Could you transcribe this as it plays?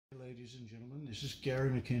Ladies and gentlemen, this is Gary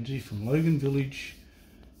McKenzie from Logan Village,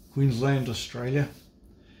 Queensland, Australia,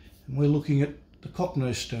 and we're looking at the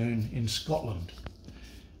Cocknoe Stone in Scotland.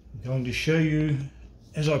 I'm going to show you,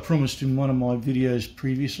 as I promised in one of my videos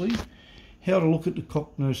previously, how to look at the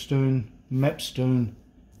Cocknoe Stone, map stone,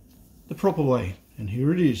 the proper way. And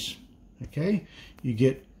here it is. Okay, you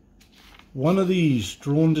get one of these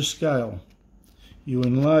drawn to scale. You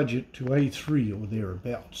enlarge it to A3 or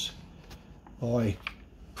thereabouts by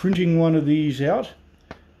printing one of these out,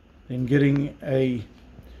 then getting a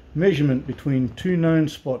measurement between two known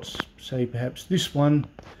spots, say perhaps this one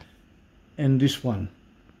and this one.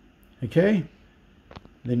 Okay,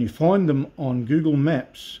 then you find them on Google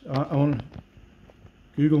Maps.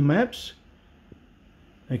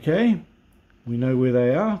 Okay, we know where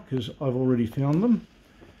they are because I've already found them.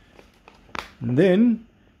 And then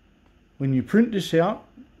when you print this out,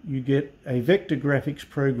 you get a vector graphics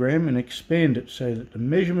program and expand it so that the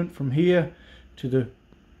measurement from here to the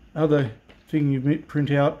other thing you print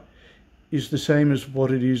out is the same as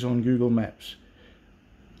what it is on Google Maps.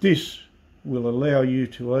 This will allow you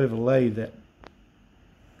to overlay that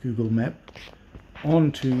Google map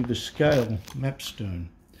onto the scale map stone,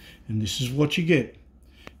 and this is what you get.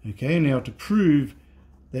 Okay, now to prove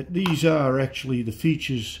that these are actually the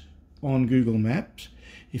features on Google Maps,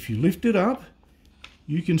 if you lift it up,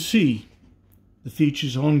 you can see the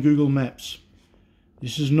features on Google Maps.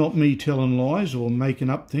 This is not me telling lies or making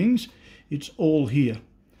up things. It's all here.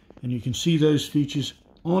 And you can see those features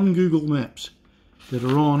on Google Maps that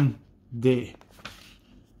are on there.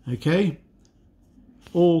 Okay?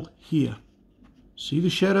 All here. See the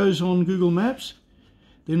shadows on Google Maps?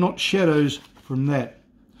 They're not shadows from that.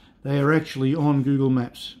 They are actually on Google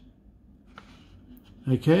Maps.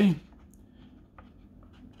 Okay?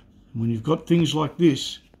 When you've got things like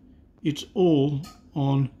this, it's all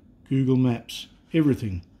on Google Maps,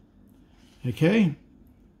 everything. Okay?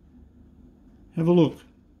 Have a look.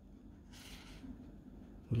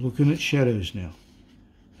 We're looking at shadows now,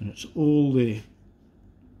 and it's all there.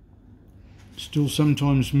 It still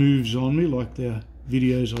sometimes moves on me like the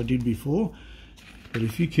videos I did before, but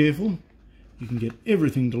if you're careful, you can get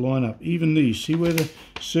everything to line up. Even these, see where the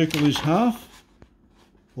circle is half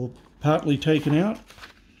or partly taken out?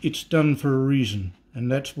 It's done for a reason,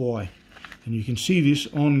 and that's why. And you can see this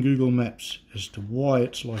on Google Maps as to why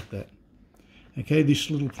it's like that. Okay, this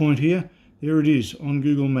little point here, there it is on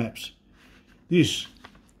Google Maps. This,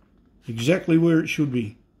 exactly where it should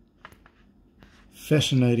be.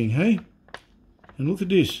 Fascinating, hey? And look at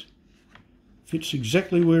this. Fits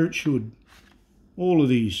exactly where it should. All of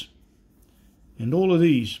these. And all of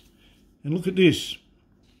these. And look at this.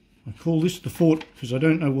 I call this the fort because I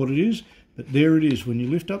don't know what it is. But there it is. When you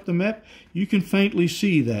lift up the map, you can faintly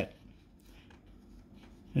see that.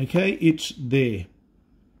 Okay, it's there.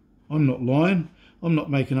 I'm not lying. I'm not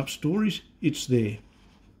making up stories. It's there.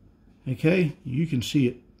 Okay, you can see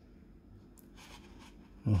it.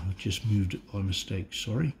 Oh, I just moved it by mistake.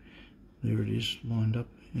 Sorry. There it is, lined up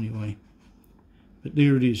anyway. But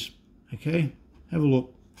there it is. Okay, have a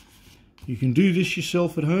look. You can do this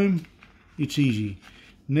yourself at home. It's easy.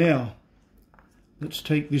 Now, let's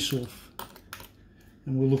take this off.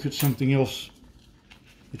 And we'll look at something else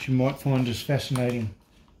that you might find as fascinating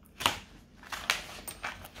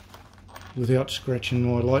without scratching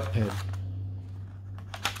my light pad.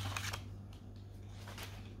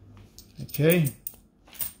 Okay.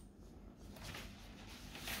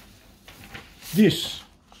 This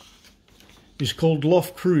is called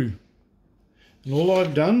Loft Crew. And all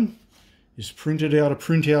I've done is printed out a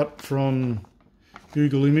printout from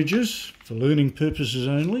Google Images for learning purposes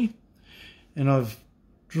only. And I've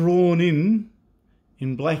drawn in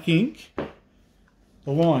black ink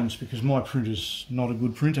the lines because my printer's not a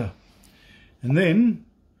good printer. And then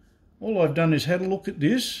all I've done is had a look at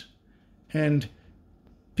this and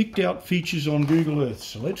picked out features on Google Earth.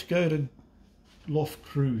 So let's go to Loft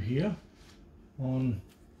Crew here on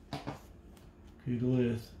Google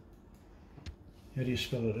Earth. How do you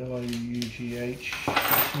spell it?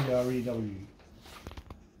 L-O-U-G-H-C-R-E-W.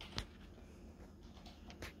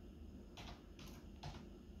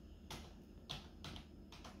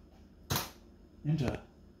 Enter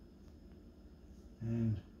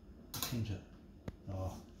and enter.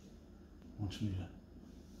 Oh, wants me to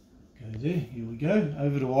go there. Here we go,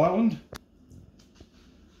 over to Ireland.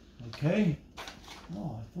 Okay.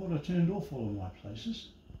 Oh, I thought I turned off all of my places.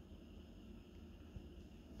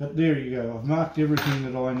 But there you go, I've marked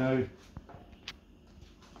everything that I know.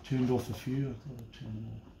 Turned off a few, I thought I'd turn them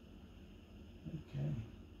off. Okay.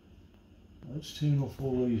 Let's turn off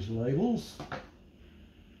all these labels.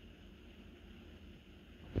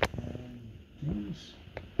 things.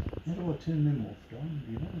 How do I turn them off, John?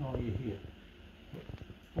 Do you know? Oh, you're here.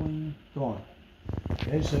 Boing, gone.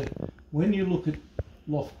 Okay, so when you look at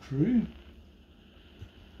Loft Crew,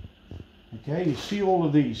 okay, you see all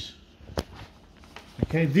of these.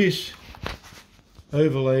 Okay, this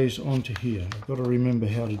overlays onto here. I've got to remember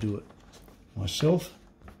how to do it myself.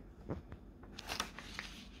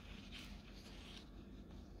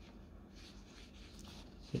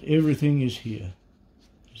 But everything is here.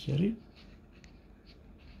 Is that it?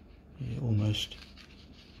 Yeah, almost.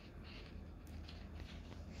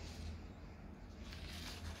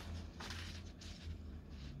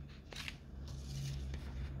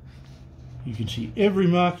 You can see every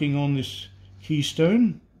marking on this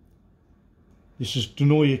keystone. This is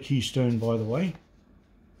Denoyer keystone, by the way.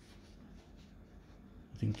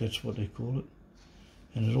 I think that's what they call it.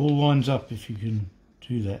 And it all lines up if you can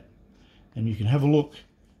do that. And you can have a look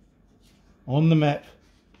on the map.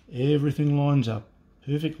 Everything lines up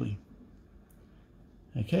perfectly.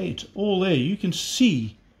 Okay, it's all there. You can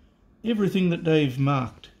see everything that they've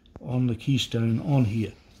marked on the keystone on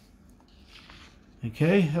here.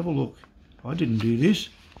 Okay, have a look. I didn't do this.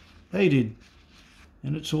 They did.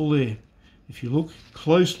 And it's all there. If you look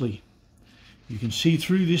closely, you can see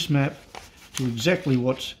through this map to exactly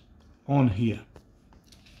what's on here.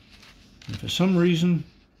 And for some reason,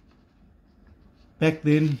 back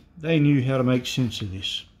then, they knew how to make sense of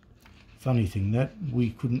this. Funny thing that, we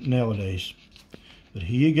couldn't nowadays. But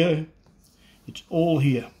here you go. It's all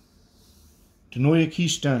here. Denoyer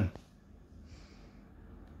keystone.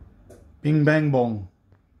 Bing bang bong.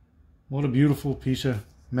 What a beautiful piece of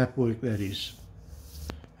map work that is.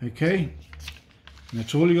 Okay, and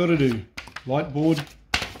that's all you got to do. Light board,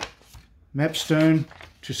 map stone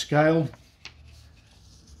to scale,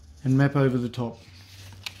 and map over the top.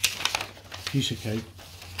 Piece of cake.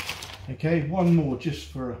 Okay, one more just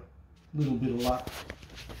for a little bit of luck.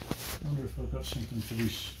 I wonder if I've got something for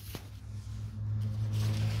this.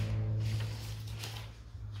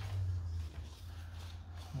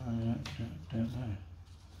 I don't know.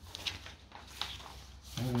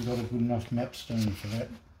 I haven't got a good enough map stone for that,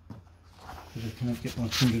 because I can't get my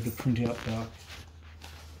printer to print out dark.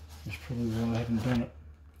 That's probably why I haven't done it.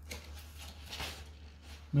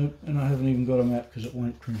 Nope, and I haven't even got a map because it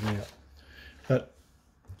won't print out. But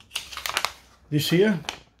this here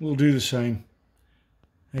will do the same.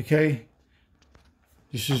 Okay,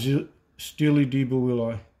 this is Steely Deeber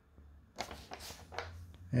Will I,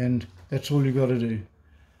 and that's all you got to do.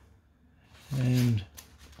 And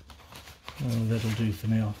well, that'll do for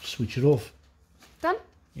now. Switch it off. Done?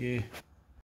 Yeah.